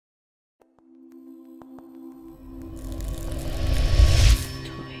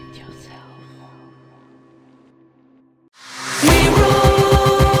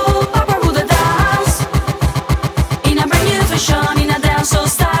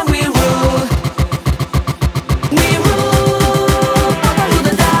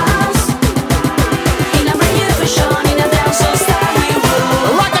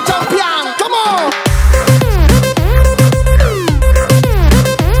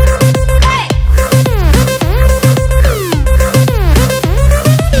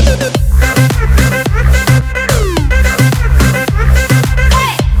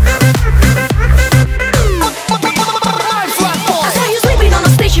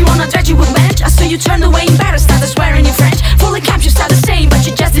you turned away embarrassed, started swearing in French. Fully captured, you started saying, but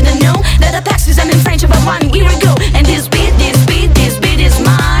you just didn't know that the text isn't in French about 1 year ago. And this beat is mine. This beat is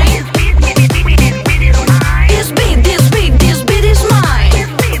mine.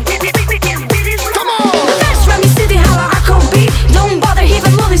 Come on! That's from your city, how I could be. Don't bother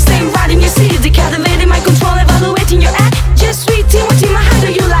even moving, stay right in your city. Captivating my control, evaluating your act. Just sweet Timothy, how do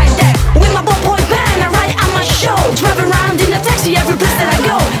you like that? With my boy band, I ride on my show. Drive around in a taxi every place that I